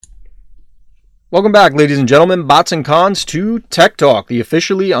Welcome back, ladies and gentlemen, bots and cons, to TechTalk, the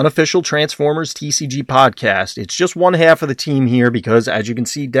officially unofficial Transformers TCG podcast. It's just one half of the team here because, as you can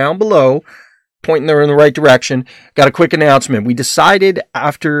see down below, pointing there in the right direction, got a quick announcement. We decided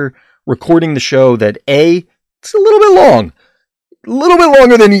after recording the show that it's a little bit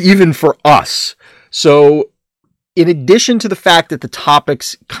longer than even for us. So, in addition to the fact that the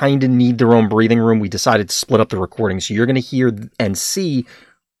topics kind of need their own breathing room, we decided to split up the recording. So you're going to hear and see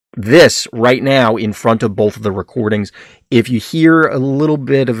this right now in front of both of the recordings. If you hear a little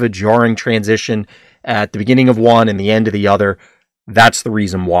bit of a jarring transition at the beginning of one and the end of the other, that's the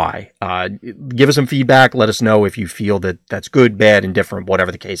reason why. Give us some feedback. Let us know if you feel that that's good, bad, indifferent, whatever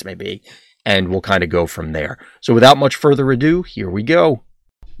the case may be. And we'll kind of go from there. So without much further ado, here we go.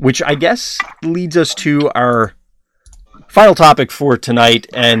 Which I guess leads us to our final topic for tonight.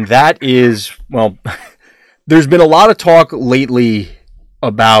 And that is, well, there's been a lot of talk lately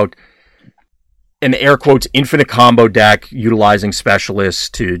about an air quotes infinite combo deck utilizing specialists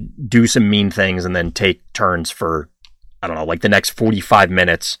to do some mean things and then take turns for, I don't know, like the next 45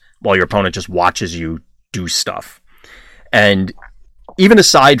 minutes while your opponent just watches you do stuff. And even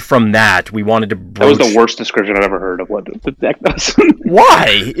aside from that, we wanted to broach... That was the worst description I've ever heard of what the deck does.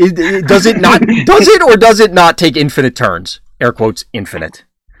 Why? Does it not? Does it or does it not take infinite turns? Air quotes, infinite.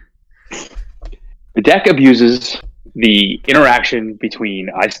 The deck abuses the interaction between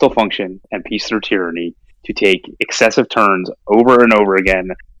I Still Function and Peace Through Tyranny to take excessive turns over and over again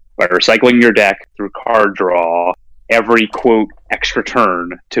by recycling your deck through card draw every, quote, extra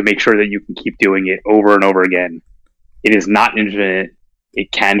turn to make sure that you can keep doing it over and over again. It is not infinite.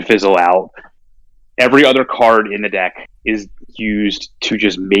 It can fizzle out. Every other card in the deck is used to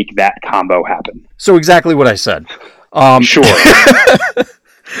just make that combo happen. So exactly what I said. Sure.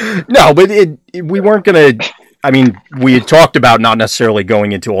 No, but we weren't going to... I mean, we had talked about not necessarily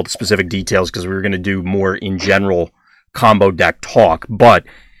going into all the specific details because we were going to do more in general combo deck talk. But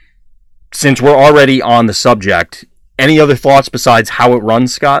since we're already on the subject, any other thoughts besides how it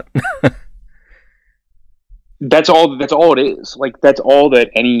runs, Scott? That's all it is. Like, that's all that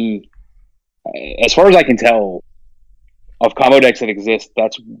any, as far as I can tell, of combo decks that exist,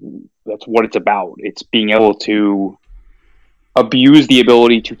 that's what it's about. It's being able to abuse the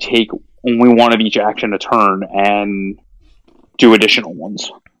ability to take only one of each action a turn and do additional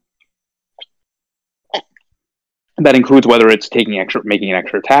ones. That includes whether it's making an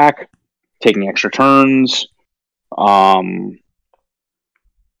extra attack, taking extra turns,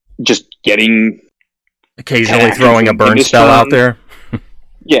 just getting occasionally throwing a burn spell out there.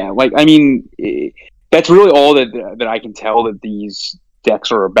 Yeah, like, I mean, that's really all that I can tell that these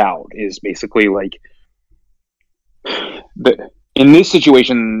decks are about, is basically like in this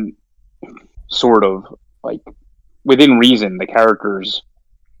situation, sort of like within reason, the characters'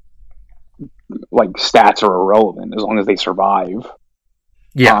 like stats are irrelevant as long as they survive.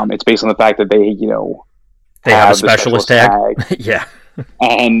 Yeah, it's based on the fact that they have a specialist tag. Yeah,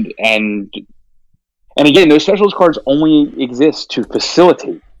 and again, those specialist cards only exist to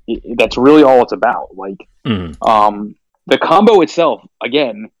facilitate. That's really all it's about. Like, the combo itself,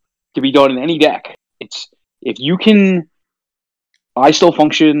 again, can be done in any deck. It's if you can I Still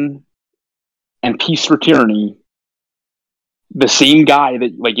Function and Peace for Tyranny, the same guy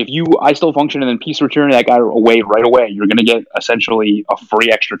that, like, if you I Still Function and then Peace for Tyranny that guy away right away, you're going to get essentially a free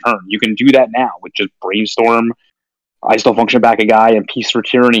extra turn. You can do that now with just Brainstorm, I Still Function back a guy, and Peace for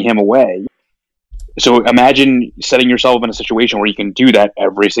Tyranny him away. So imagine setting yourself in a situation where you can do that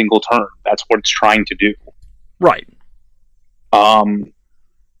every single turn. That's what it's trying to do. Right.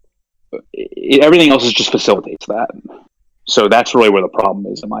 Everything else just facilitates that. So that's really where the problem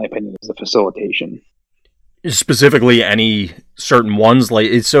is, in my opinion, is the facilitation. Specifically, any certain ones?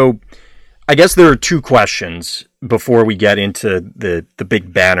 So I guess there are two questions before we get into the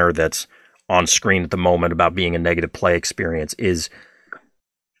big banner that's on screen at the moment about being a negative play experience. Is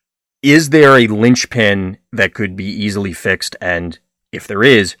there a linchpin that could be easily fixed? And if there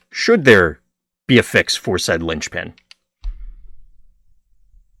is, should there be a fix for said linchpin?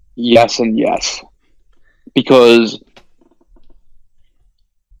 Yes and yes. Because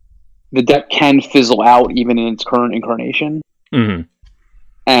the deck can fizzle out even in its current incarnation. Mm-hmm.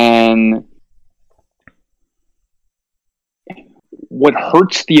 And what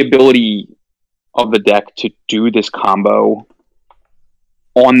hurts the ability of the deck to do this combo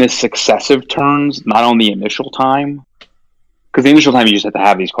on the successive turns, not on the initial time, because the initial time you just have to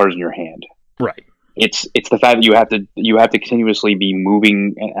have these cards in your hand. Right. It's the fact that you have to continuously be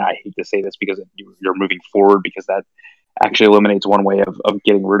moving, and I hate to say this because you're moving forward, because that actually eliminates one way of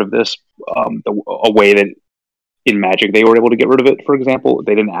getting rid of this. A way that in Magic they were able to get rid of it. For example,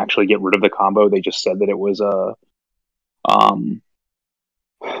 they didn't actually get rid of the combo. They just said that it was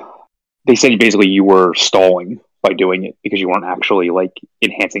they said basically you were stalling by doing it because you weren't actually like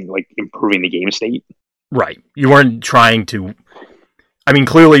enhancing, like improving the game state. Right. You weren't trying to. I mean,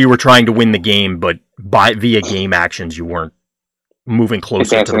 clearly you were trying to win the game, but via game actions, you weren't moving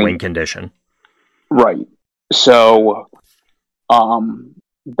closer to the win condition. Right. So,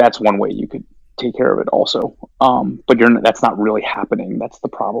 that's one way you could take care of it also. But that's not really happening. That's the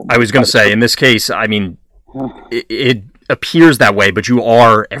problem. I was going to say, in this case, I mean, it appears that way, but you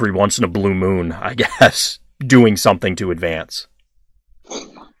are, every once in a blue moon, I guess, doing something to advance.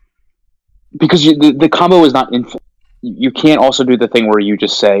 Because the combo is not infinite. You can't also do the thing where you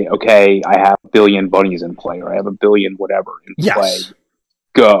just say, okay, I have a billion bunnies in play, or I have a billion whatever in play.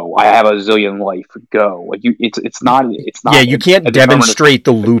 Go. I have a zillion life. Go. Like it's not. Yeah, you can't demonstrate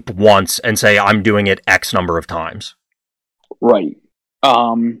the loop once and say I'm doing it X number of times. Right.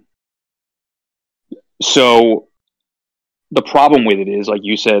 So the problem with it is, like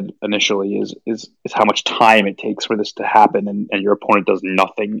you said initially, is how much time it takes for this to happen, and your opponent does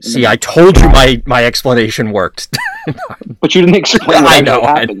nothing. See, I told you my explanation worked. But you didn't explain what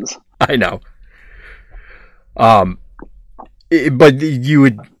happens. I know. But you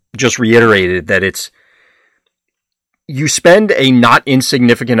had just reiterated that you spend a not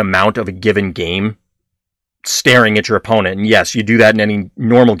insignificant amount of a given game staring at your opponent. And yes, you do that in any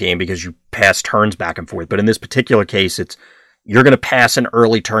normal game because you pass turns back and forth. But in this particular case, you're going to pass an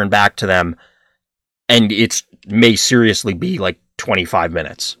early turn back to them, and it may seriously be like 25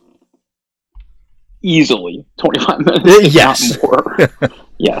 minutes. Easily 25 minutes. Yes. Not more.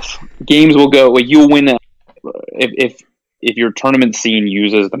 Yes. Games will go, like, you'll win if your tournament scene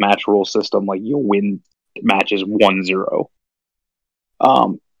uses the match rule system, like, you'll win matches 1-0.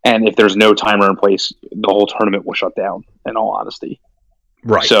 And if there's no timer in place, the whole tournament will shut down, in all honesty.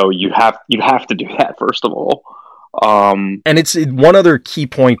 Right. So you'd have to do that, first of all. And it's one other key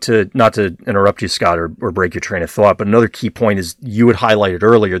point, not to interrupt you, Scott, or break your train of thought, but another key point is you had highlighted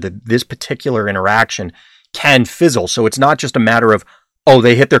earlier that this particular interaction can fizzle. So it's not just a matter of, oh,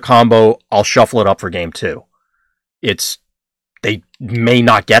 they hit their combo, I'll shuffle it up for game 2. They may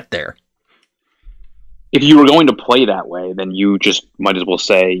not get there. If you were going to play that way, then you just might as well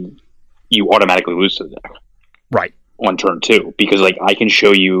say you automatically lose to the deck. Right. On turn 2. Because, like, I can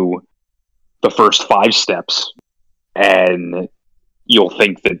show you the first 5 steps, and you'll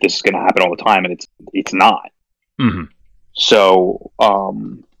think that this is going to happen all the time, and it's not. Mm-hmm. So,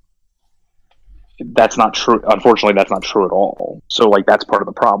 that's not true. Unfortunately, that's not true at all. So, like, that's part of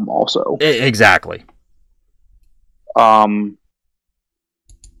the problem also. Exactly.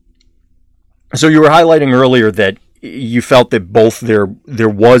 So you were highlighting earlier that you felt that both there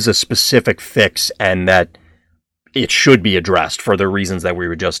was a specific fix and that it should be addressed for the reasons that we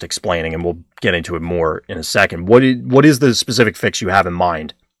were just explaining, and we'll get into it more in a second. What is the specific fix you have in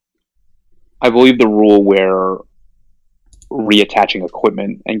mind? I believe the rule where reattaching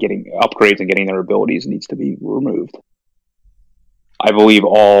equipment and getting upgrades and getting their abilities needs to be removed. I believe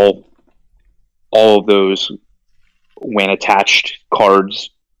all of those, when attached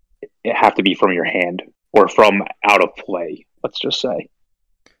cards, have to be from your hand or from out of play, let's just say.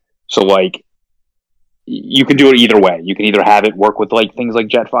 So, like, you can do it either way. You can either have it work with, like, things like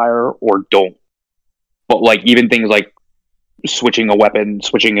Jetfire or don't. But, like, even things like switching a weapon,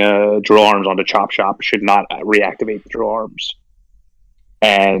 switching drill arms onto Chop Shop should not reactivate the drill arms.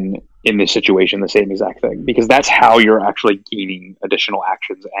 And in this situation, the same exact thing, because that's how you're actually gaining additional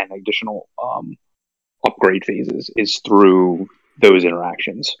actions and additional upgrade phases, is through those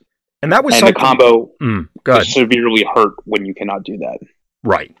interactions. And that was the combo is severely hurt when you cannot do that.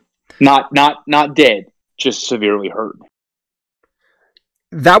 Right. Not dead, just severely hurt.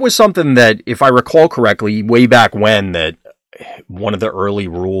 That was something that, if I recall correctly, way back when, that one of the early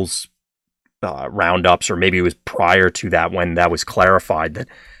rules roundups, or maybe it was prior to that when that was clarified, that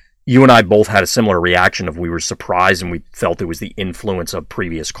you and I both had a similar reaction of we were surprised and we felt it was the influence of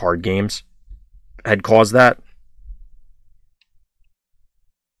previous card games had caused that.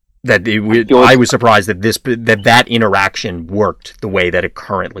 I was surprised that that interaction worked the way that it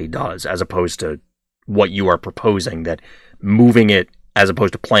currently does, as opposed to what you are proposing, that moving it as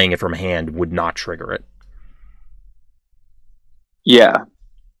opposed to playing it from hand would not trigger it. Yeah.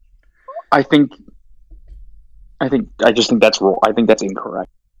 I just think that's wrong. I think that's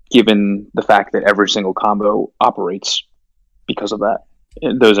incorrect, given the fact that every single combo operates because of that,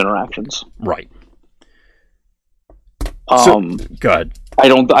 those interactions. Right. Go ahead.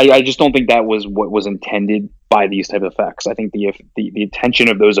 I just don't think that was what was intended by these type of effects. I think the intention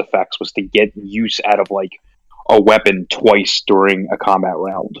of those effects was to get use out of, like, a weapon twice during a combat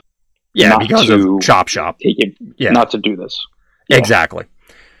round. Yeah, because of Chop Shop. Take it, not to do this. Yeah. Exactly.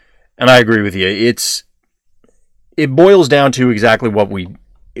 And I agree with you. It boils down to exactly what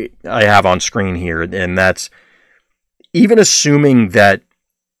I have on screen here, and that's even assuming that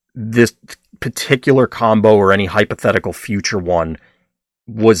this particular combo or any hypothetical future one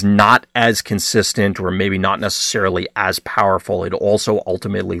was not as consistent or maybe not necessarily as powerful, it also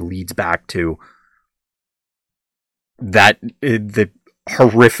ultimately leads back to the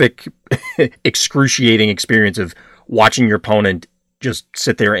horrific, excruciating experience of watching your opponent just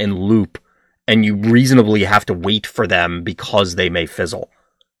sit there and loop, and you reasonably have to wait for them because they may fizzle.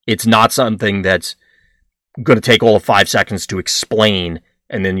 It's not something that's going to take all of 5 seconds to explain,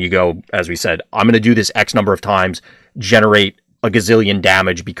 and then you go, as we said, I'm going to do this X number of times, generate a gazillion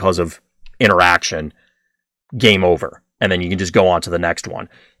damage because of interaction, game over. And then you can just go on to the next one.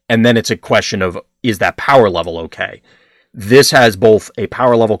 And then it's a question of, is that power level okay? This has both a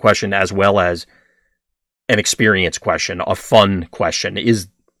power level question as well as an experience question, a fun question. Is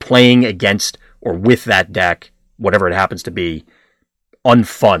playing against or with that deck, whatever it happens to be,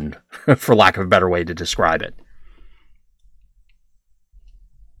 unfun, for lack of a better way to describe it?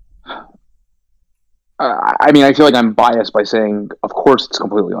 I mean, I feel like I'm biased by saying, of course, it's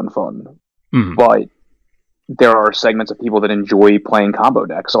completely unfun. But there are segments of people that enjoy playing combo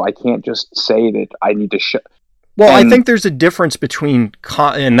decks, so I can't just say that I need to Well, I think there's a difference between,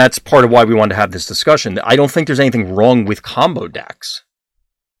 and that's part of why we wanted to have this discussion. I don't think there's anything wrong with combo decks.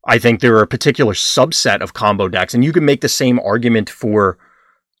 I think there are a particular subset of combo decks, and you can make the same argument for,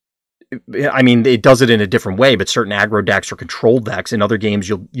 I mean, it does it in a different way, but certain aggro decks or control decks in other games,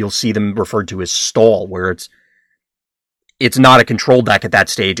 you'll see them referred to as stall, where it's not a control deck at that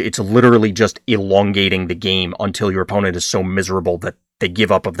stage. It's literally just elongating the game until your opponent is so miserable that they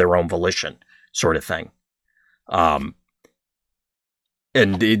give up of their own volition, sort of thing. And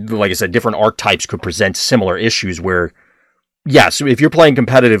like I said, different archetypes could present similar issues where, yes, if you're playing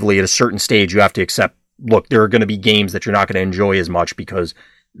competitively at a certain stage, you have to accept, look, there are going to be games that you're not going to enjoy as much because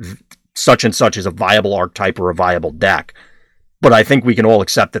such and such is a viable archetype or a viable deck. But I think we can all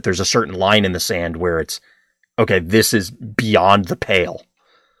accept that there's a certain line in the sand where it's, okay, this is beyond the pale.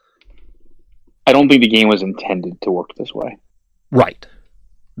 I don't think the game was intended to work this way. Right.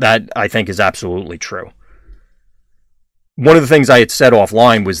 That, I think, is absolutely true. One of the things I had said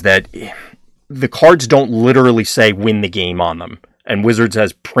offline was that the cards don't literally say win the game on them. And Wizards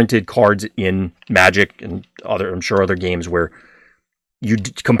has printed cards in Magic and I'm sure other games where you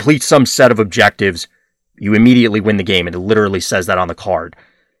complete some set of objectives, you immediately win the game, and it literally says that on the card.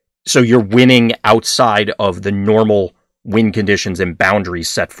 So you're winning outside of the normal win conditions and boundaries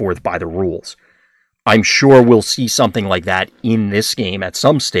set forth by the rules. I'm sure we'll see something like that in this game at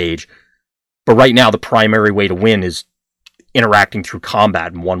some stage, but right now the primary way to win is interacting through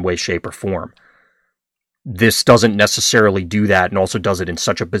combat in one way, shape, or form. This doesn't necessarily do that, and also does it in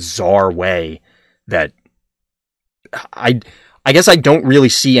such a bizarre way that I guess I don't really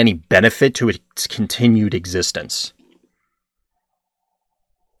see any benefit to its continued existence.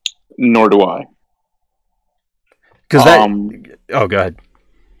 Nor do I. Because oh, go ahead.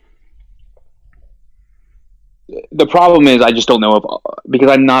 The problem is, I just don't know because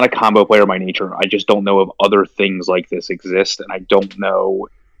I'm not a combo player by nature, I just don't know if other things like this exist, and I don't know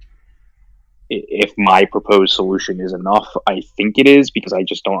if my proposed solution is enough. I think it is, because I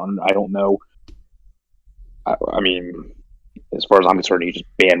don't know. I mean, as far as I'm concerned, you just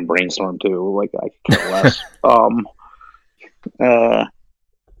ban Brainstorm too. Like, I could care less.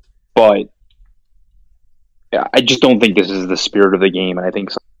 But yeah, I just don't think this is the spirit of the game, and I think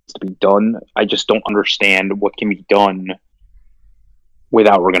something needs to be done. I just don't understand what can be done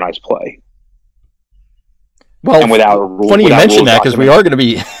without organized play. Well, and without funny you mention that, because we are going to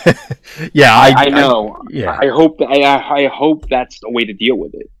be. Yeah, I know. I hope that's the way to deal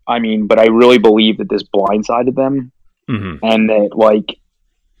with it. I mean, but I really believe that this blindsided them, and that, like,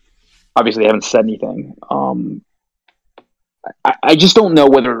 obviously they haven't said anything. I just don't know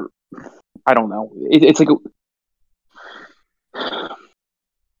whether. I don't know. It's like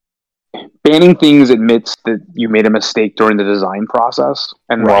banning things admits that you made a mistake during the design process,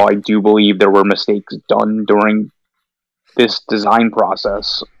 and while I do believe there were mistakes done during this design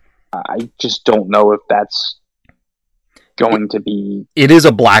process, I just don't know if that's going to be... It is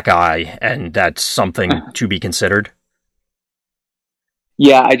a black eye, and that's something to be considered.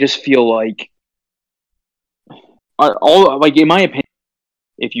 Yeah, I just feel like in my opinion,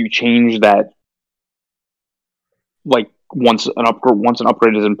 if you change that, like, once an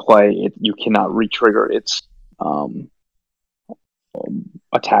upgrade is in play, you cannot re-trigger its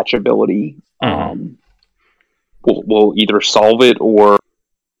attachability. will either solve it or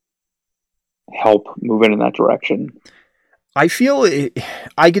help move it in that direction. I feel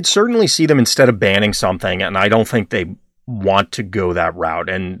I could certainly see them instead of banning something, and I don't think they want to go that route.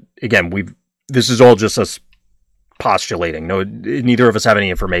 And again, this is all just us postulating. No, neither of us have any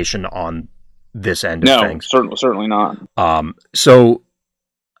information on this end of things. No, certainly not. So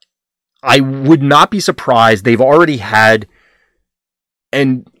I would not be surprised. They've already had,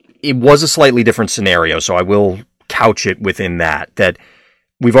 and it was a slightly different scenario, so I will couch it within that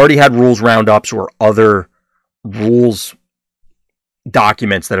we've already had rules roundups or other rules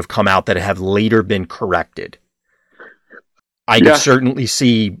documents that have come out that have later been corrected. I could certainly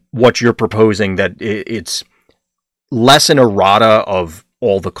see what you're proposing, that it's less an errata of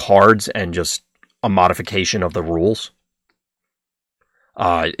all the cards and just a modification of the rules,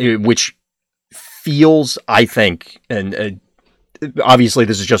 which feels, I think, and obviously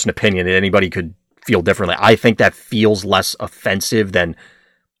this is just an opinion, and anybody could feel differently. I think that feels less offensive than,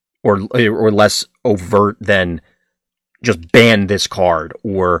 or less overt than just ban this card,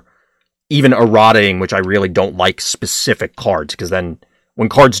 or even errataing, which I really don't like specific cards, because then when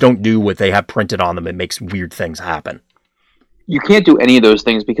cards don't do what they have printed on them, it makes weird things happen. You can't do any of those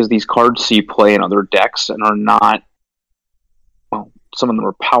things because these cards see play in other decks and are not, well, some of them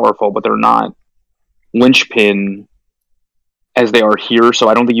are powerful, but they're not linchpin as they are here. So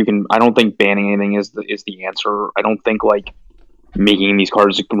I don't think banning anything is the answer. I don't think like making these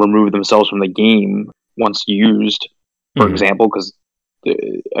cards remove themselves from the game once used, for example, because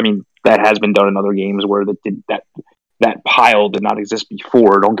I mean, that has been done in other games where that pile did not exist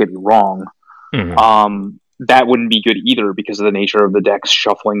before. Don't get me wrong. That wouldn't be good either because of the nature of the decks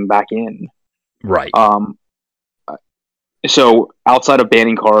shuffling back in. Right. So outside of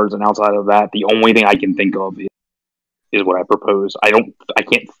banning cards and outside of that, the only thing I can think of is what I propose. I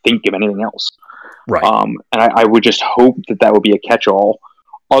can't think of anything else. Right. And I would just hope that would be a catch-all.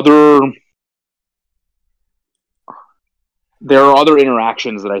 There are other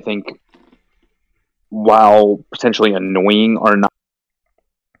interactions that I think, while potentially annoying, are not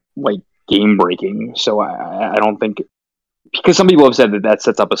like game breaking. So I don't think, because some people have said that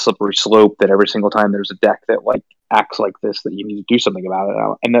sets up a slippery slope, that every single time there's a deck that like acts like this, that you need to do something about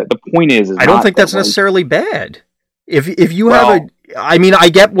it. And the point is I don't think that's necessarily bad. If you have I mean, I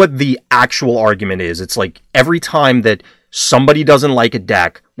get what the actual argument is. It's like every time that somebody doesn't like a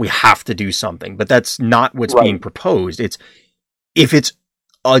deck, we have to do something, but that's not what's being proposed. If it's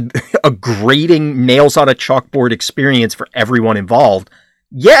a grating nails on a chalkboard experience for everyone involved,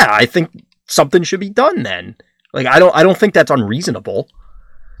 yeah, I think something should be done then. Like, I don't think that's unreasonable.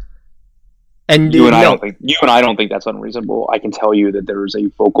 And you and I don't think that's unreasonable. I can tell you that there is a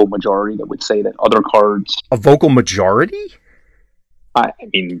vocal majority that would say that other cards. A vocal majority? I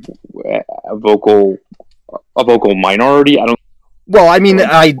mean, a vocal minority. I don't. Well, I mean,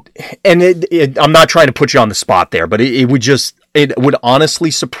 I'm not trying to put you on the spot there, but it would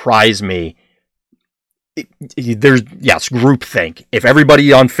honestly surprise me. There's groupthink. If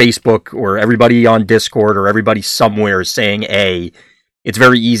everybody on Facebook or everybody on Discord or everybody somewhere is saying A, it's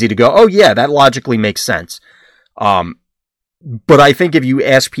very easy to go, oh yeah, that logically makes sense. But I think if you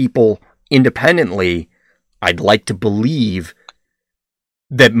ask people independently, I'd like to believe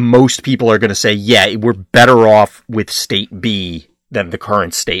that most people are going to say, yeah, we're better off with state B than the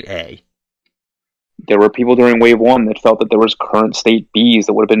current state A. There were people during Wave 1 that felt that there was current state Bs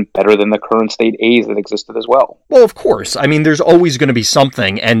that would have been better than the current state As that existed as well. Well, of course. I mean, there's always going to be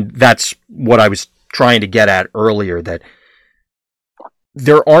something, and that's what I was trying to get at earlier, that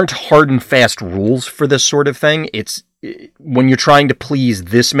there aren't hard and fast rules for this sort of thing. It's when you're trying to please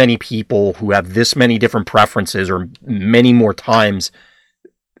this many people who have this many different preferences, or many more times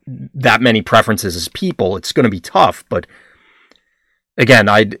that many preferences as people, it's going to be tough. But again,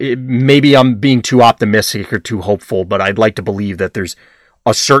 maybe I'm being too optimistic or too hopeful, but I'd like to believe that there's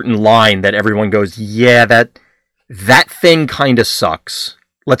a certain line that everyone goes, yeah, that thing kind of sucks.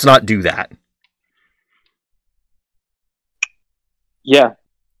 Let's not do that. Yeah.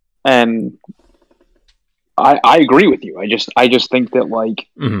 And I agree with you. I just think that, like,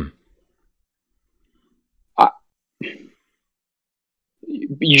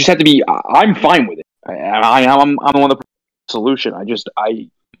 you just have to be. I'm fine with it. I'm the one that solution.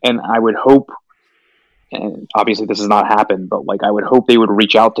 I would hope, and obviously this has not happened, but like I would hope they would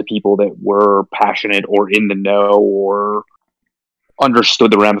reach out to people that were passionate or in the know or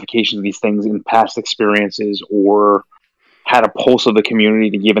understood the ramifications of these things in past experiences, or had a pulse of the community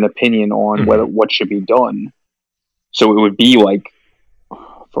to give an opinion on what should be done. So it would be like,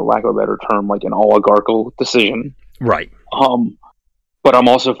 for lack of a better term, like an oligarchical decision. Right. But I'm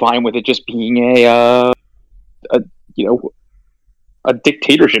also fine with it just being a a you know a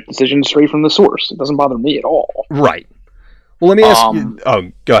dictatorship decision straight from the source. It doesn't bother me at all. Right. Well, let me ask you.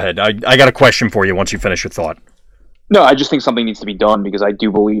 Oh, go ahead. I got a question for you once you finish your thought. No, I just think something needs to be done because I do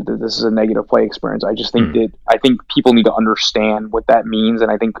believe that this is a negative play experience. I just think I think people need to understand what that means,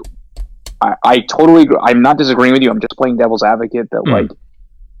 and I think I totally agree. I'm not disagreeing with you. I'm just playing devil's advocate that like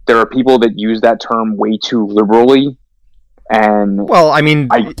there are people that use that term way too liberally. And well, I mean,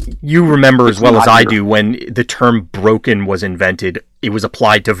 you remember as well as I do when the term broken was invented, it was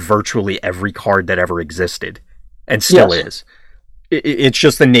applied to virtually every card that ever existed and still is. It's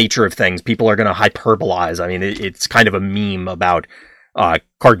just the nature of things. People are going to hyperbolize. I mean, it's kind of a meme about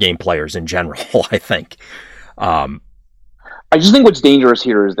card game players in general, I think. I just think what's dangerous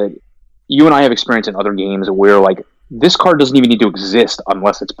here is that you and I have experience in other games where, like, this card doesn't even need to exist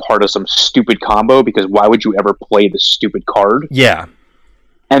unless it's part of some stupid combo, because why would you ever play the stupid card? Yeah.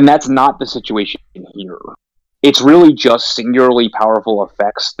 And that's not the situation here. It's really just singularly powerful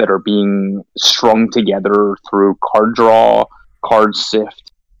effects that are being strung together through card draw, card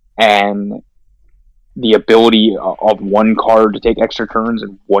sift, and the ability of one card to take extra turns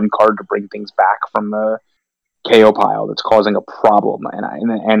and one card to bring things back from the KO pile that's causing a problem.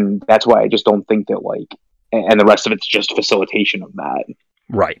 And that's why I just don't think that, like, and the rest of it's just facilitation of that.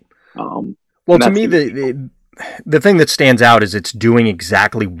 Right. Well, to me, the thing that stands out is it's doing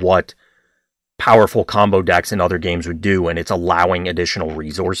exactly what powerful combo decks in other games would do, and it's allowing additional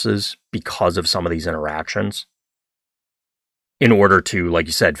resources because of some of these interactions in order to, like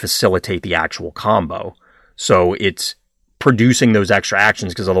you said, facilitate the actual combo. So it's producing those extra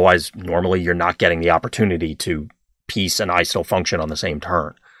actions, because otherwise, normally, you're not getting the opportunity to piece and ISO function on the same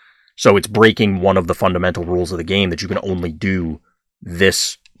turn. So it's breaking one of the fundamental rules of the game that you can only do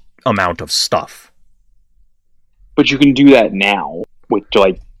this amount of stuff. But you can do that now with,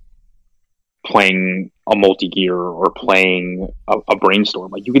 like, playing a multi-gear or playing a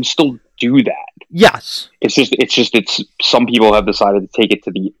brainstorm. Like, you can still do that. Yes. It's some people have decided to take it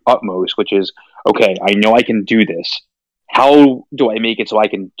to the utmost, which is, okay, I know I can do this. How do I make it so I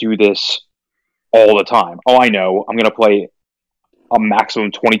can do this all the time? Oh, I know. I'm going to play a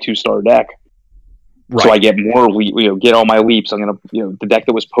maximum 22-star deck. Right. So I get more, get all my leaps. I'm going to, the deck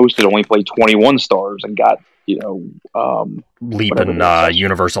that was posted only played 21 stars and got, leap and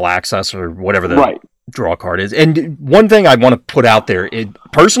universal access or whatever the draw card is. And one thing I want to put out there,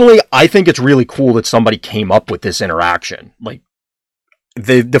 personally, I think it's really cool that somebody came up with this interaction. Like,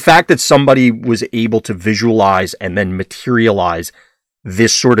 the fact that somebody was able to visualize and then materialize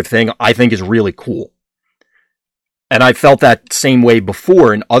this sort of thing, I think is really cool. And I felt that same way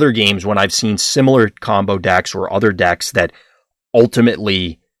before in other games when I've seen similar combo decks or other decks that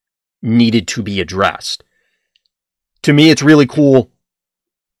ultimately needed to be addressed. To me, it's really cool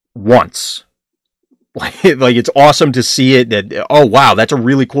once. Like, it's awesome to see it that, oh, wow, that's a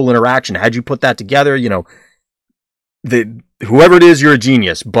really cool interaction. How'd you put that together? Whoever it is, you're a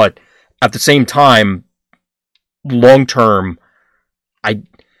genius. But at the same time, long term,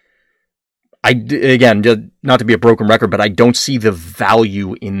 again, not to be a broken record, but I don't see the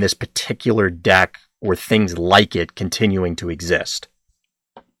value in this particular deck or things like it continuing to exist.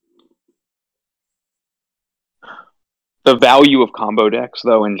 The value of combo decks,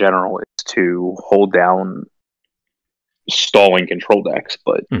 though, in general, is to hold down stalling control decks,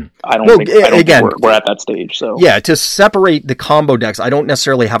 but I don't think we're at that stage. So yeah, to separate the combo decks, I don't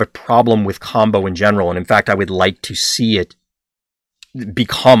necessarily have a problem with combo in general, and in fact, I would like to see it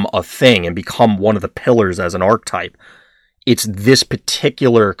become a thing and become one of the pillars as an archetype. It's this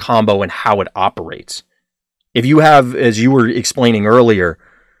particular combo and how it operates. If you have, as you were explaining earlier,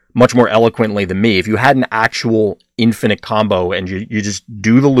 much more eloquently than me, if you had an actual infinite combo and you just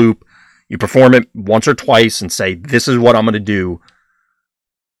do the loop, you perform it once or twice and say, this is what I'm going to do,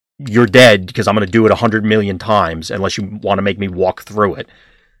 you're dead because I'm going to do it 100 million times unless you want to make me walk through it.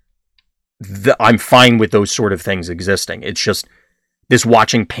 I'm fine with those sort of things existing. It's just this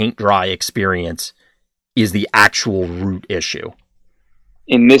watching paint dry experience is the actual root issue.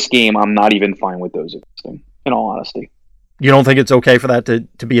 In this game, I'm not even fine with those existing, in all honesty. You don't think it's okay for that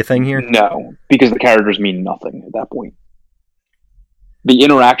to be a thing here? No, because the characters mean nothing at that point. The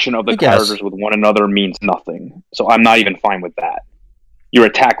interaction of the characters with one another means nothing. So I'm not even fine with that. Your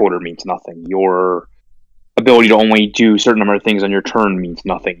attack order means nothing. Your ability to only do a certain number of things on your turn means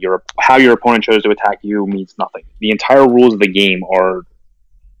nothing. How your opponent chose to attack you means nothing. The entire rules of the game are...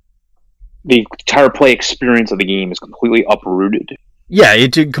 The entire play experience of the game is completely uprooted. Yeah,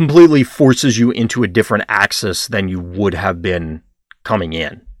 it completely forces you into a different axis than you would have been coming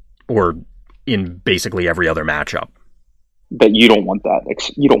in, or in basically every other matchup. But you don't want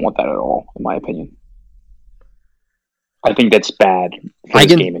that. You don't want that at all, in my opinion. I think that's bad for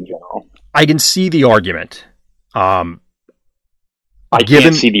this game in general. I can see the argument. I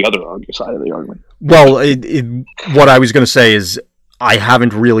can't see the other side of the argument. Well, what I was going to say is I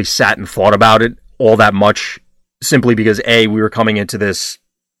haven't really sat and thought about it all that much, simply because, A, we were coming into this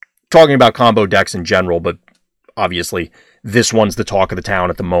talking about combo decks in general, but obviously this one's the talk of the town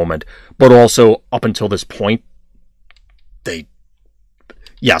at the moment. But also, up until this point,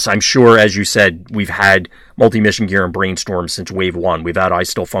 yes, I'm sure, as you said, we've had multi-mission gear and brainstorm since Wave 1. We've had I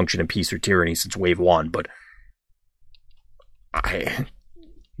Still Function and Peace or Tyranny since Wave 1, but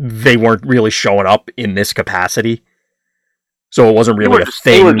they weren't really showing up in this capacity. So it wasn't really a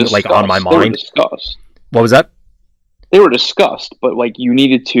thing like on my mind. They were discussed. What was that? They were discussed, but like you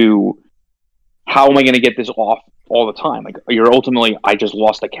needed to. How am I going to get this off all the time? Like you're ultimately, I just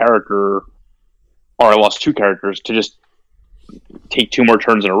lost a character, or I lost two characters to just take two more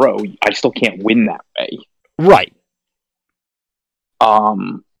turns in a row. I still can't win that way. Right.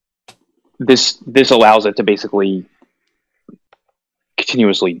 This allows it to basically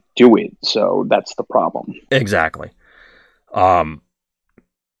continuously do it. So that's the problem. Exactly. I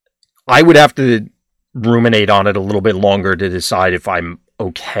would have to ruminate on it a little bit longer to decide if I'm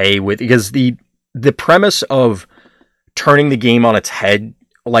okay with, because the premise of turning the game on its head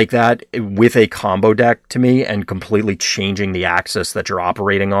like that with a combo deck to me and completely changing the axis that you're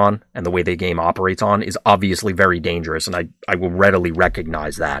operating on and the way the game operates on is obviously very dangerous, and I will readily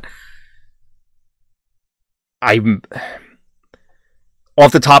recognize that. I'm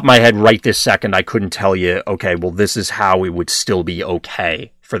off the top of my head right this second, I couldn't tell you, okay, well, this is how it would still be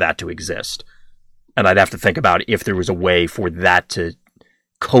okay for that to exist. And I'd have to think about if there was a way for that to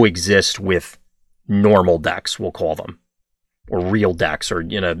coexist with normal decks, we'll call them, or real decks, or,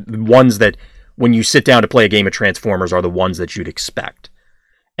 ones that when you sit down to play a game of Transformers are the ones that you'd expect.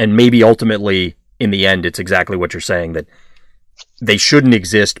 And maybe ultimately, in the end, it's exactly what you're saying, that they shouldn't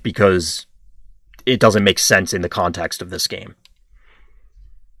exist because it doesn't make sense in the context of this game.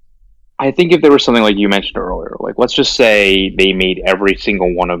 I think if there was something like you mentioned earlier, like let's just say they made every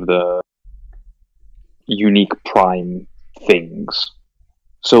single one of the unique prime things.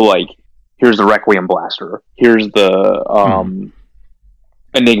 So like, here's the Requiem Blaster, here's the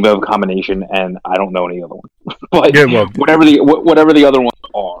Enigma of Combination, and I don't know any other one. But yeah, well, whatever the other ones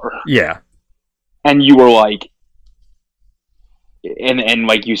are. Yeah. And you were like, and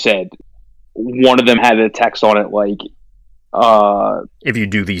like you said, one of them had a text on it like, if you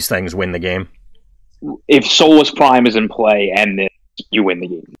do these things, win the game. If Solus Prime is in play and this, you win the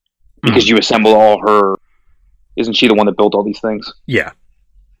game. Because you assemble all her... Isn't she the one that built all these things? Yeah.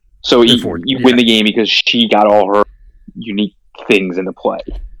 So you win the game because she got all her unique things into play.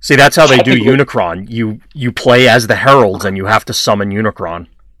 See, that's how they do Unicron. You play as the Heralds and you have to summon Unicron.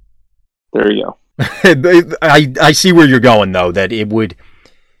 There you go. I see where you're going, though, that it would...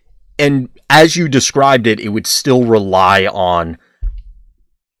 And as you described it, it would still rely on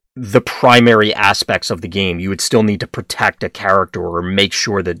the primary aspects of the game. You would still need to protect a character or make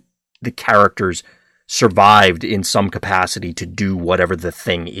sure that the characters survived in some capacity to do whatever the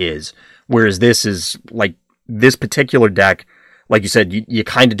thing is. Whereas this is, like, this particular deck, like you said, you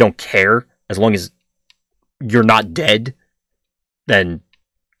kind of don't care. As long as you're not dead, then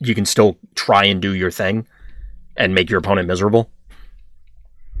you can still try and do your thing and make your opponent miserable.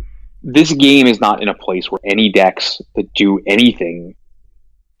 This game is not in a place where any decks that do anything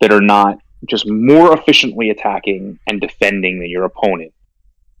that are not just more efficiently attacking and defending than your opponent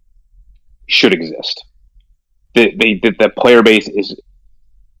should exist. The player base is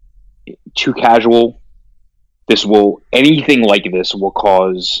too casual. Anything like this will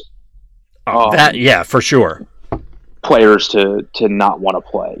cause for sure, players to not want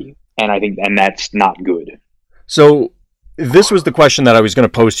to play, and that's not good. So this was the question that I was going to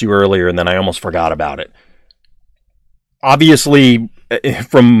pose to you earlier, and then I almost forgot about it. Obviously,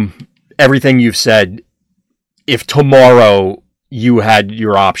 from everything you've said, if tomorrow you had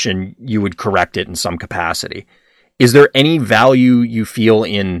your option, you would correct it in some capacity. Is there any value you feel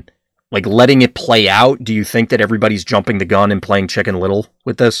in like letting it play out? Do you think that everybody's jumping the gun and playing Chicken Little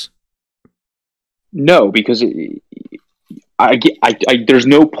with this? No, because there's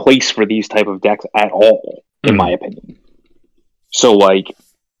no place for these type of decks at all, in my opinion. So, like,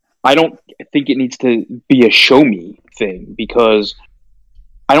 I don't think it needs to be a show me thing, because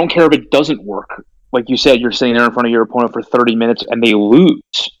I don't care if it doesn't work. Like you said, you're sitting there in front of your opponent for 30 minutes and they lose.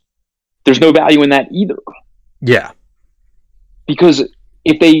 There's no value in that either. Yeah. Because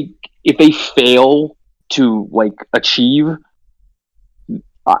if they fail to, like, achieve,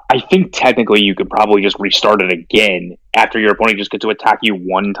 I think technically you could probably just restart it again after your opponent just gets to attack you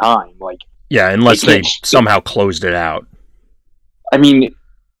one time. Like, Yeah, unless they somehow closed it out. I mean,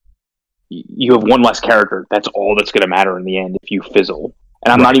 you have one less character. That's all that's going to matter in the end if you fizzle.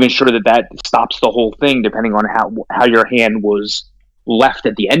 And I'm not even sure that stops the whole thing, depending on how your hand was left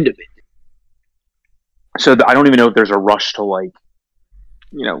at the end of it. So I don't even know if there's a rush to, like,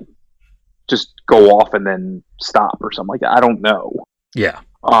 you know, just go off and then stop or something like that. I don't know. Yeah.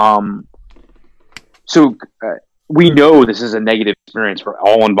 So we know this is a negative experience for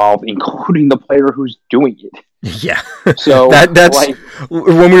all involved, including the player who's doing it. Yeah. So that's like,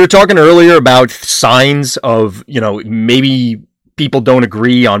 when we were talking earlier about signs of, maybe people don't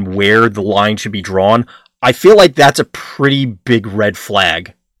agree on where the line should be drawn. I feel like that's a pretty big red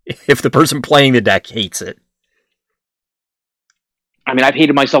flag if the person playing the deck hates it. I mean, I've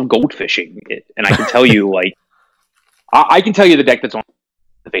hated myself goldfishing it, and I can tell you, like, I can tell you the deck that's on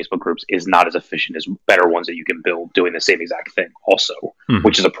the Facebook groups is not as efficient as better ones that you can build doing the same exact thing also,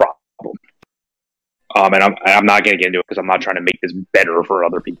 which is a problem. And I'm not going to get into it because I'm not trying to make this better for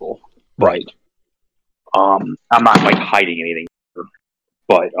other people. Right. I'm not, like, hiding anything.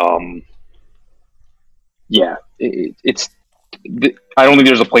 But, yeah, it's... I don't think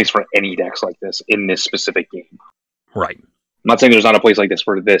there's a place for any decks like this in this specific game. Right. I'm not saying there's not a place like this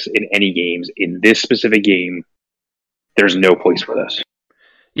for this in any games. In this specific game, there's no place for this.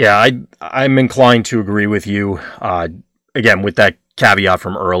 Yeah, I'm inclined to agree with you. Again, with that caveat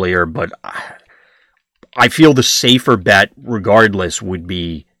from earlier, but I feel the safer bet, regardless, would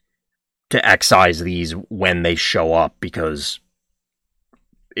be to excise these when they show up, because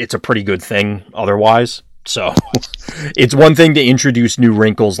it's a pretty good thing otherwise. So it's one thing to introduce new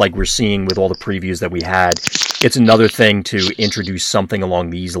wrinkles like we're seeing with all the previews that we had. It's another thing to introduce something along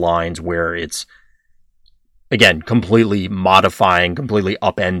these lines where it's, again, completely modifying, completely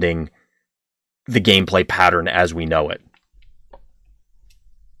upending the gameplay pattern as we know it.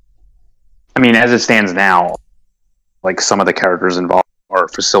 I mean, as it stands now, like, some of the characters involved are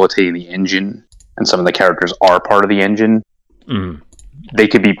facilitating the engine, and some of the characters are part of the engine. They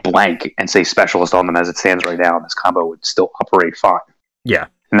could be blank and say specialist on them as it stands right now, and this combo would still operate fine. Yeah.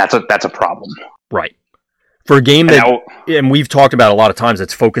 And that's a problem. Right. For a game and we've talked about a lot of times,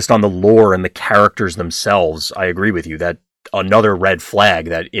 that's focused on the lore and the characters themselves, I agree with you. That another red flag,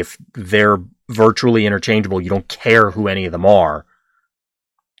 that if they're virtually interchangeable, you don't care who any of them are,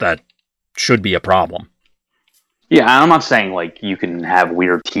 that should be a problem. Yeah, I'm not saying, like, you can have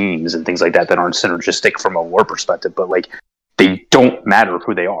weird teams and things like that aren't synergistic from a lore perspective, but, like, they don't matter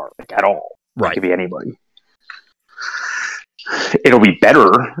who they are, like, at all. Right. It could be anybody. It'll be better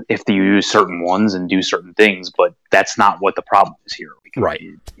if you use certain ones and do certain things, but that's not what the problem is here. Right.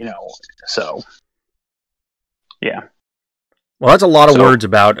 So, yeah. Well, that's a lot of words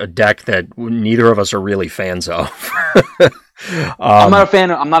about a deck that neither of us are really fans of. I'm not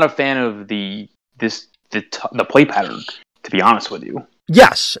a fan of the play pattern, to be honest with you.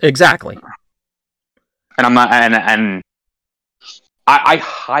 Yes, exactly. And I'm not, and I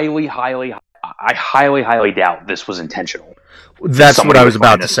highly doubt this was intentional. That's what I was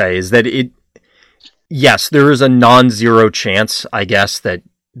about to say, is that yes, there is a non-zero chance, I guess, that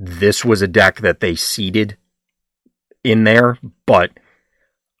this was a deck that they seeded in there, but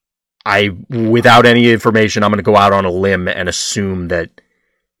without any information, I'm going to go out on a limb and assume that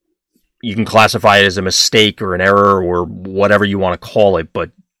you can classify it as a mistake or an error or whatever you want to call it, but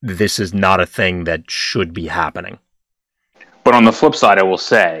this is not a thing that should be happening. But on the flip side, I will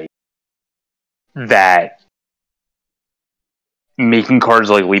say that making cards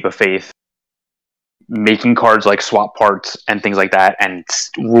like Leap of Faith, making cards like Swap Parts and things like that, and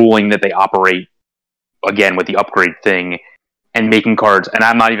ruling that they operate, again, with the upgrade thing, and making cards, and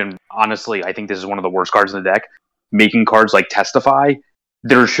I'm not even, honestly, I think this is one of the worst cards in the deck, making cards like Testify,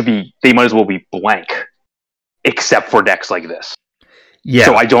 they might as well be blank, except for decks like this. Yeah.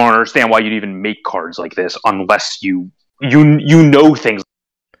 So I don't understand why you'd even make cards like this unless you know things.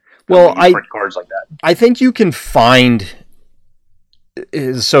 Well, cards like that. I think you can find.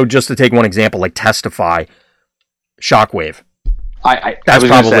 So just to take one example, like Testify, Shockwave. That's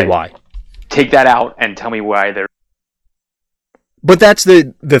probably why. Take that out and tell me why they're. But that's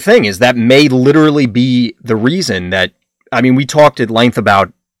the thing, is that may literally be the reason that. I mean, we talked at length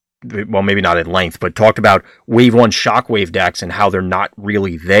about. Well, maybe not at length, but talked about Wave 1 Shockwave decks and how they're not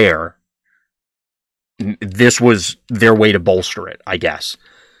really there. This was their way to bolster it, I guess.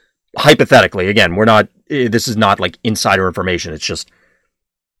 Hypothetically, again, this is not like insider information. It's just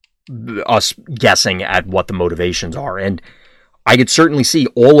us guessing at what the motivations are. And I could certainly see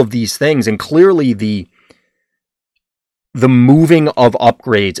all of these things, and clearly the moving of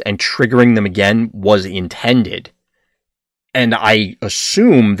upgrades and triggering them again was intended. And I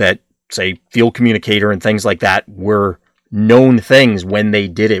assume that say, field communicator and things like that were known things when they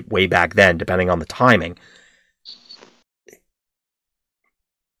did it way back then, depending on the timing.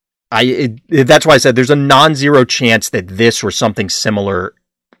 That's why I said there's a non-zero chance that this or something similar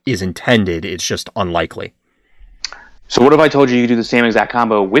is intended. It's just unlikely. So what if I told you you could do the same exact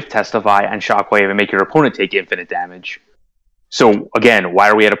combo with Testify and Shockwave and make your opponent take infinite damage? So again, why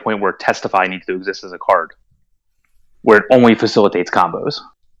are we at a point where Testify needs to exist as a card, where it only facilitates combos?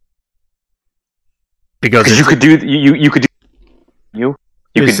 Because you could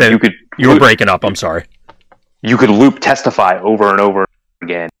were breaking up. I'm sorry. You could loop Testify over and over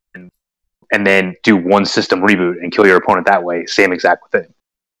again, and then do one system reboot and kill your opponent that way. Same exact thing.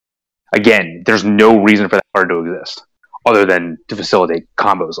 Again, there's no reason for that card to exist other than to facilitate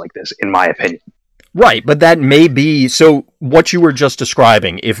combos like this, in my opinion. Right, but that may be... So, what you were just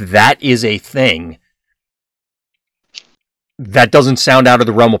describing, if that is a thing, that doesn't sound out of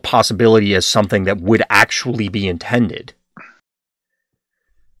the realm of possibility as something that would actually be intended.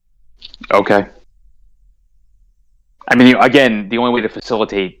 Okay. I mean, again, the only way to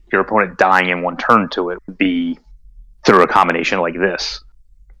facilitate your opponent dying in one turn to it would be through a combination like this.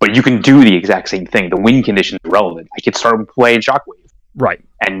 But you can do the exact same thing. The win condition is irrelevant. I could start playing Shockwave, right,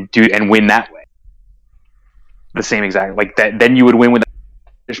 and win that way. The same exact like that. Then you would win with an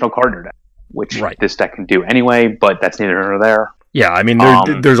additional card in your deck, which this deck can do anyway. But that's neither here nor there. Yeah, I mean,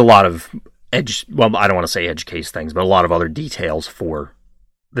 there's a lot of edge. Well, I don't want to say edge case things, but a lot of other details for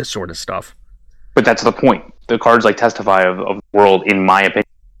this sort of stuff. But that's the point. The cards like Testify of the world, in my opinion,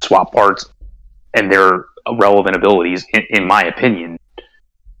 swap parts and their relevant abilities, in my opinion,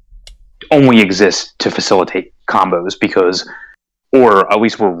 only exist to facilitate combos because, or at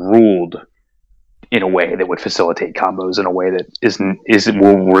least were ruled in a way that would facilitate combos in a way that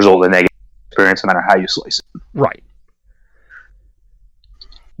will result in negative experience no matter how you slice it. Right.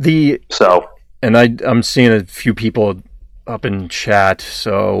 And I'm seeing a few people up in chat,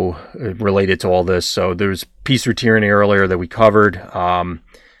 so related to all this. So there's Peace Through Tyranny earlier that we covered.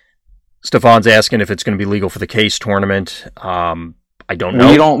 Stefan's asking if it's going to be legal for the case tournament. I don't know.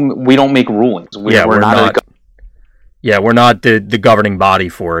 We don't make rulings. We're not the governing body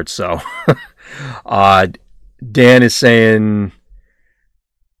for it. So, Dan is saying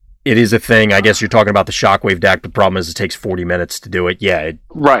it is a thing. I guess you're talking about the Shockwave deck. The problem is it takes 40 minutes to do it. Yeah,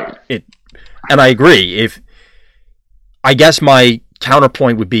 and I agree. I guess my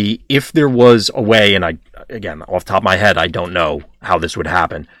counterpoint would be if there was a way, and again, off the top of my head, I don't know how this would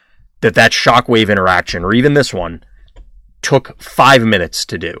happen, that Shockwave interaction, or even this one, took 5 minutes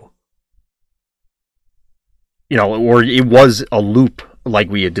to do. Or it was a loop like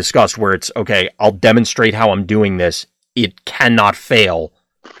we had discussed where it's, okay, I'll demonstrate how I'm doing this. It cannot fail.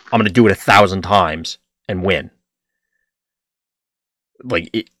 I'm going to do it 1,000 times and win.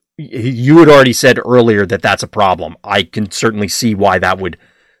 You had already said earlier that that's a problem. I can certainly see why that would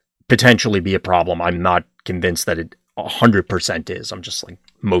potentially be a problem. I'm not convinced that it 100% is. I'm just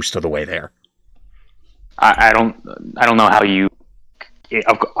most of the way there. I don't know how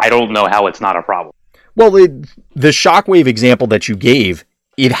I don't know how it's not a problem. Well, the Shockwave example that you gave,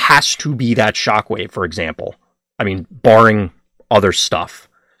 it has to be that Shockwave, for example. I mean, barring other stuff.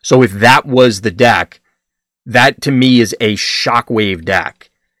 So if that was the deck, that to me is a Shockwave deck,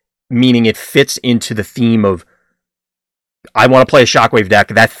 meaning it fits into the theme of, I want to play a Shockwave deck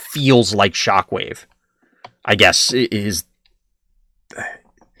that feels like Shockwave, I guess, is...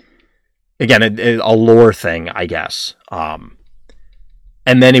 Again, a lore thing, I guess. And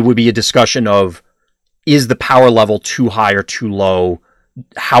then it would be a discussion of, is the power level too high or too low?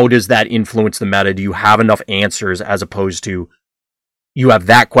 How does that influence the meta? Do you have enough answers, as opposed to you have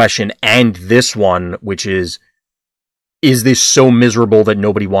that question and this one, which is this so miserable that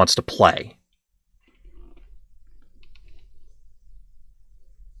nobody wants to play?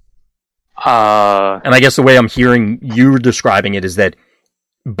 And I guess the way I'm hearing you describing it is that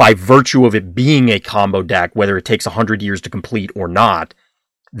by virtue of it being a combo deck, whether it takes 100 years to complete or not,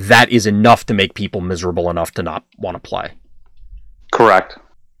 that is enough to make people miserable enough to not want to play. Correct.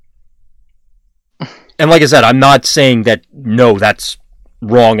 And like I said, I'm not saying that, no, that's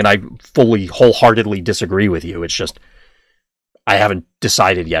wrong, and I fully, wholeheartedly disagree with you. It's just, I haven't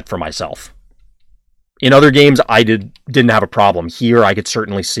decided yet for myself. In other games, I didn't have a problem. Here, I could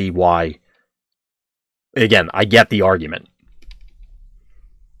certainly see why. Again, I get the argument.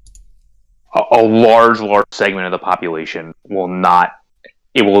 A large segment of the population will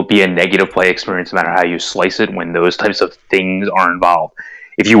be a negative play experience no matter how you slice it when those types of things are involved.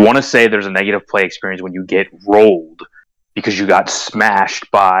 If you want to say there's a negative play experience when you get rolled because you got smashed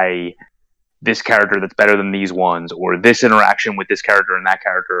by this character that's better than these ones, or this interaction with this character and that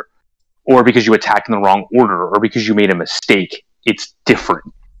character, or because you attacked in the wrong order, or because you made a mistake. It's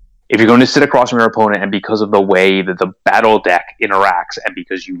different. If you're going to sit across from your opponent, and because of the way that the battle deck interacts, and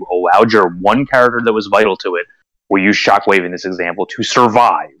because you allowed your one character that was vital to it, we'll use Shockwave in this example, to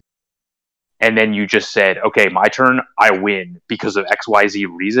survive, and then you just said, okay, my turn, I win because of XYZ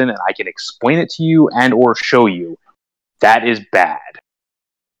reason, and I can explain it to you and or show you, that is bad.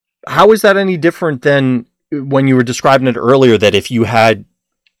 How is that any different than when you were describing it earlier, that if you had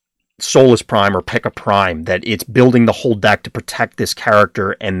Solus Prime or pick a Prime, that it's building the whole deck to protect this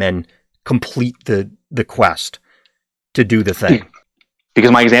character and then complete the quest to do the thing? Because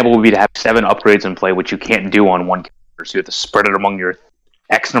my example would be to have 7 upgrades in play, which you can't do on one character, so you have to spread it among your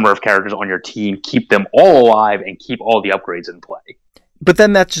X number of characters on your team, keep them all alive, and keep all the upgrades in play. But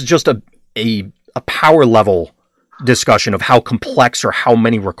then that's just a power level discussion of how complex or how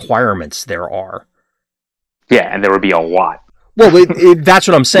many requirements there are. Yeah, and there would be a lot. Well, that's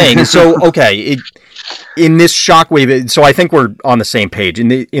what I'm saying. So, okay, in this Shockwave, so I think we're on the same page. In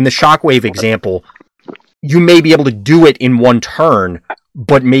the Shockwave example, you may be able to do it in one turn,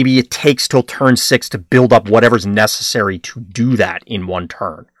 but maybe it takes till turn 6 to build up whatever's necessary to do that in one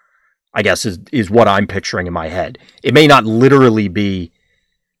turn, I guess is what I'm picturing in my head. It may not literally be,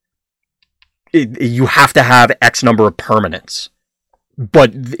 you have to have X number of permanents,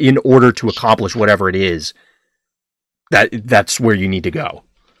 but in order to accomplish whatever it is, that's where you need to go.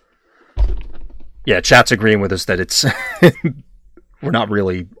 Yeah, chat's agreeing with us that it's we're not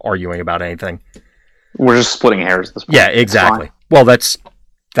really arguing about anything. We're just splitting hairs at this point. Yeah, exactly. Well, that's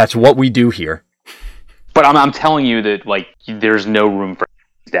what we do here. But I'm telling you that there's no room for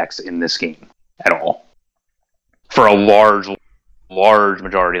decks in this game at all. For a large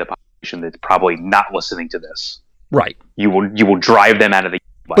majority of the population that's probably not listening to this. Right. You will drive them out of the game.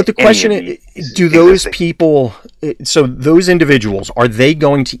 But the question is, do those people, so those individuals, are they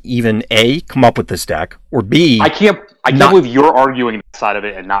going to even A, come up with this deck, or B... I can't believe you're arguing that side of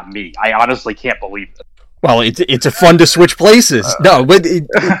it and not me. I honestly can't believe it. Well, it's a fun to switch places. No, but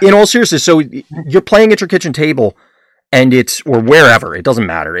in all seriousness, so you're playing at your kitchen table, and or wherever, it doesn't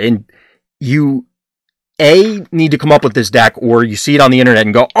matter, and you, A, need to come up with this deck, or you see it on the internet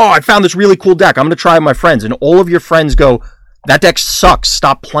and go, oh, I found this really cool deck, I'm going to try it with my friends, and all of your friends go, that deck sucks,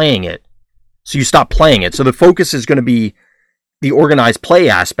 stop playing it. So you stop playing it. So the focus is going to be the organized play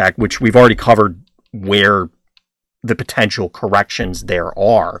aspect, which we've already covered where the potential corrections there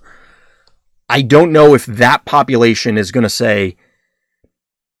are. I don't know if that population is going to say,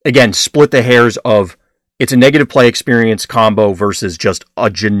 again, split the hairs of it's a negative play experience combo versus just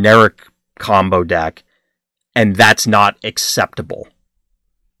a generic combo deck, and that's not acceptable.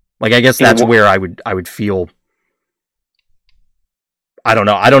 I guess that's where I would feel... I don't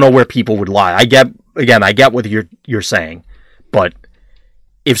know where people would lie. I get what you're saying, but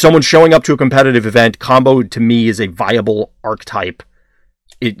if someone's showing up to a competitive event, combo to me is a viable archetype,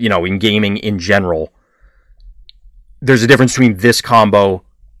 in gaming in general. There's a difference between this combo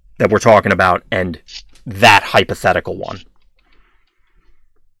that we're talking about and that hypothetical one.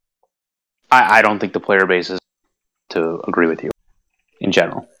 I don't think the player base is to agree with you in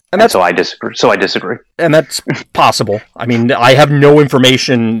general. And so I disagree. And that's possible. I mean, I have no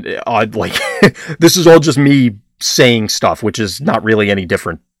information. This is all just me saying stuff, which is not really any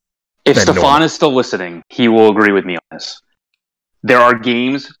different. If Stefan is still listening, he will agree with me on this. There are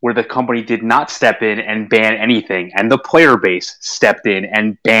games where the company did not step in and ban anything, and the player base stepped in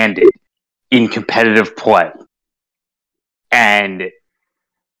and banned it in competitive play. And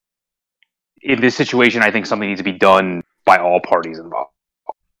in this situation, I think something needs to be done by all parties involved.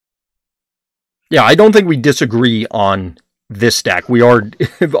 Yeah, I don't think we disagree on this deck. We are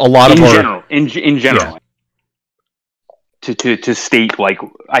a lot in general. Yeah. To state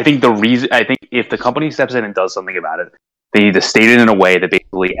I think if the company steps in and does something about it, they need to state it in a way that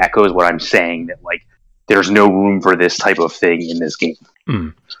basically echoes what I'm saying, that there's no room for this type of thing in this game.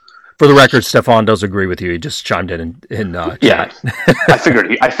 Mm. For the record, Stefan does agree with you. He just chimed in chat. Yeah.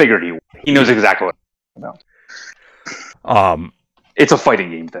 I figured he knows exactly what I'm talking about. It's a fighting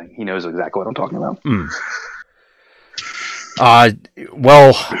game thing. He knows exactly what I'm talking about. Mm.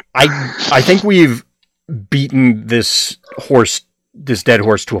 Well, I think we've beaten this dead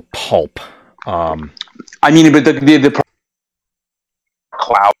horse to a pulp. I mean, but the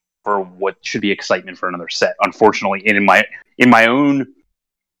cloud for what should be excitement for another set. Unfortunately, in my own,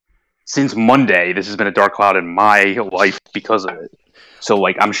 since Monday, this has been a dark cloud in my life because of it. So,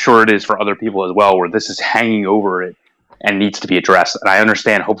 I'm sure it is for other people as well, where this is hanging over it and needs to be addressed. And I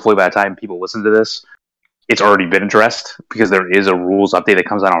understand, hopefully by the time people listen to this, it's already been addressed, because there is a rules update that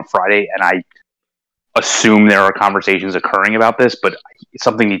comes out on Friday, and assume there are conversations occurring about this, but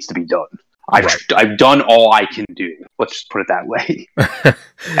something needs to be done. Right. I've done all I can do. Let's just put it that way.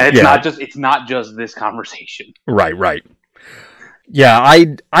 And it's not just this conversation. Right. Yeah,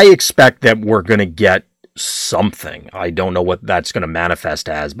 I expect that we're going to get something. I don't know what that's going to manifest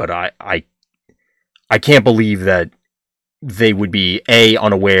as, but I can't believe that they would be A,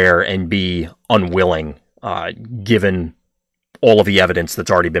 unaware, and B, unwilling, given all of the evidence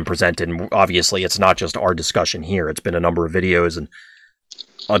that's already been presented. And obviously, it's not just our discussion here. It's been a number of videos and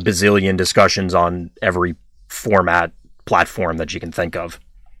a bazillion discussions on every format, platform that you can think of.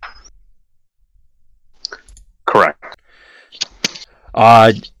 Correct.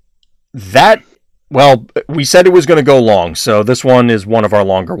 Well, we said it was going to go long, so this one is one of our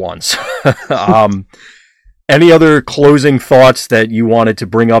longer ones. Any other closing thoughts that you wanted to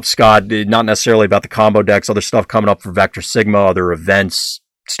bring up, Scott? Not necessarily about the combo decks, other stuff coming up for Vector Sigma, other events,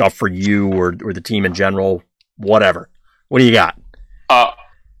 stuff for you or the team in general, whatever. What do you got?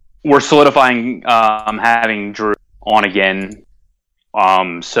 We're solidifying having Drew on again.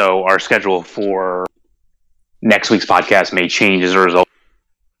 So our schedule for next week's podcast may change as a result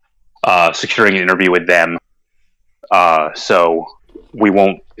of securing an interview with them. So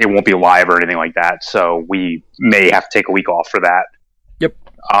it won't be live or anything like that. So we may have to take a week off for that. Yep.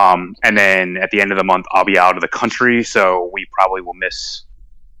 And then at the end of the month, I'll be out of the country. So we probably will miss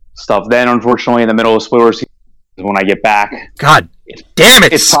stuff then, unfortunately, in the middle of spoiler season when I get back. God damn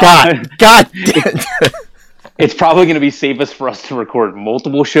it, Scott. God damn it. It's probably going to be safest for us to record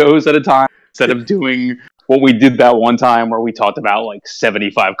multiple shows at a time instead of doing what we did that one time where we talked about like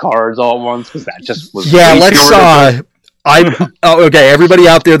 75 cards all at once, because that just was okay, everybody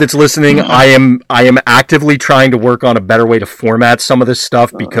out there that's listening, I am actively trying to work on a better way to format some of this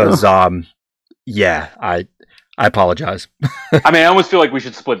stuff because I apologize. I mean, I almost feel like we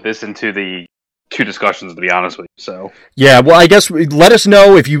should split this into the two discussions, to be honest with you. So yeah, well, I guess let us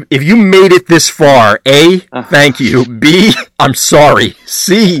know if you made it this far. A, thank you. B, I'm sorry.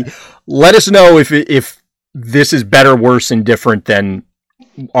 C, let us know if this is better, worse, and different than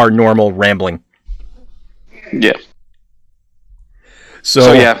our normal rambling. Yeah.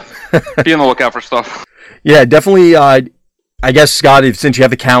 So yeah, be on the lookout for stuff. Yeah, definitely. I guess, Scott, since you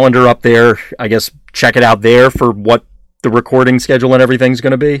have the calendar up there, I guess check it out there for what the recording schedule and everything's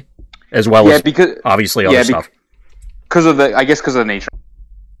going to be, as well as obviously other stuff. Because of the nature,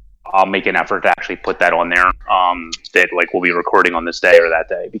 I'll make an effort to actually put that on there. That like we'll be recording on this day or that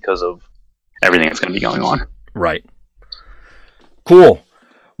day because of everything that's going to be going on. Right. Cool.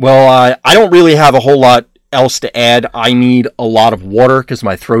 Well, I don't really have a whole lot else to add. I need a lot of water because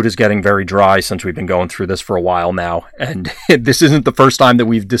my throat is getting very dry since we've been going through this for a while now. And this isn't the first time that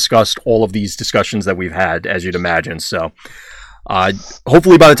we've discussed all of these discussions that we've had, as you'd imagine. So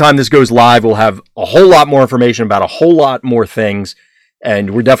hopefully by the time this goes live, we'll have a whole lot more information about a whole lot more things.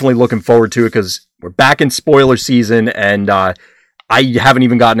 And we're definitely looking forward to it because we're back in spoiler season, and I haven't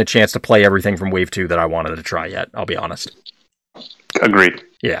even gotten a chance to play everything from Wave 2 that I wanted to try yet, I'll be honest. Agreed.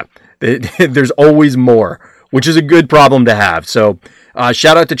 Yeah. There's always more, which is a good problem to have. So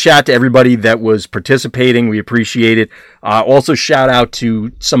shout out to chat to everybody that was participating. We appreciate it. Also shout out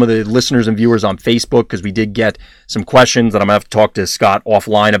to some of the listeners and viewers on Facebook, because we did get some questions that I'm going to have to talk to Scott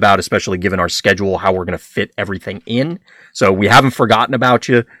offline about, especially given our schedule, how we're going to fit everything in. So we haven't forgotten about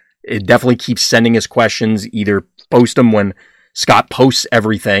you. It definitely keeps sending us questions. Either post them when Scott posts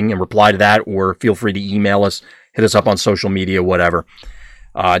everything and reply to that, or feel free to email us, hit us up on social media, whatever.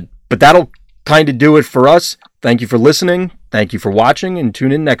 But that'll kind of do it for us. Thank you for listening. Thank you for watching, and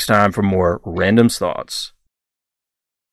tune in next time for more Random Thoughts.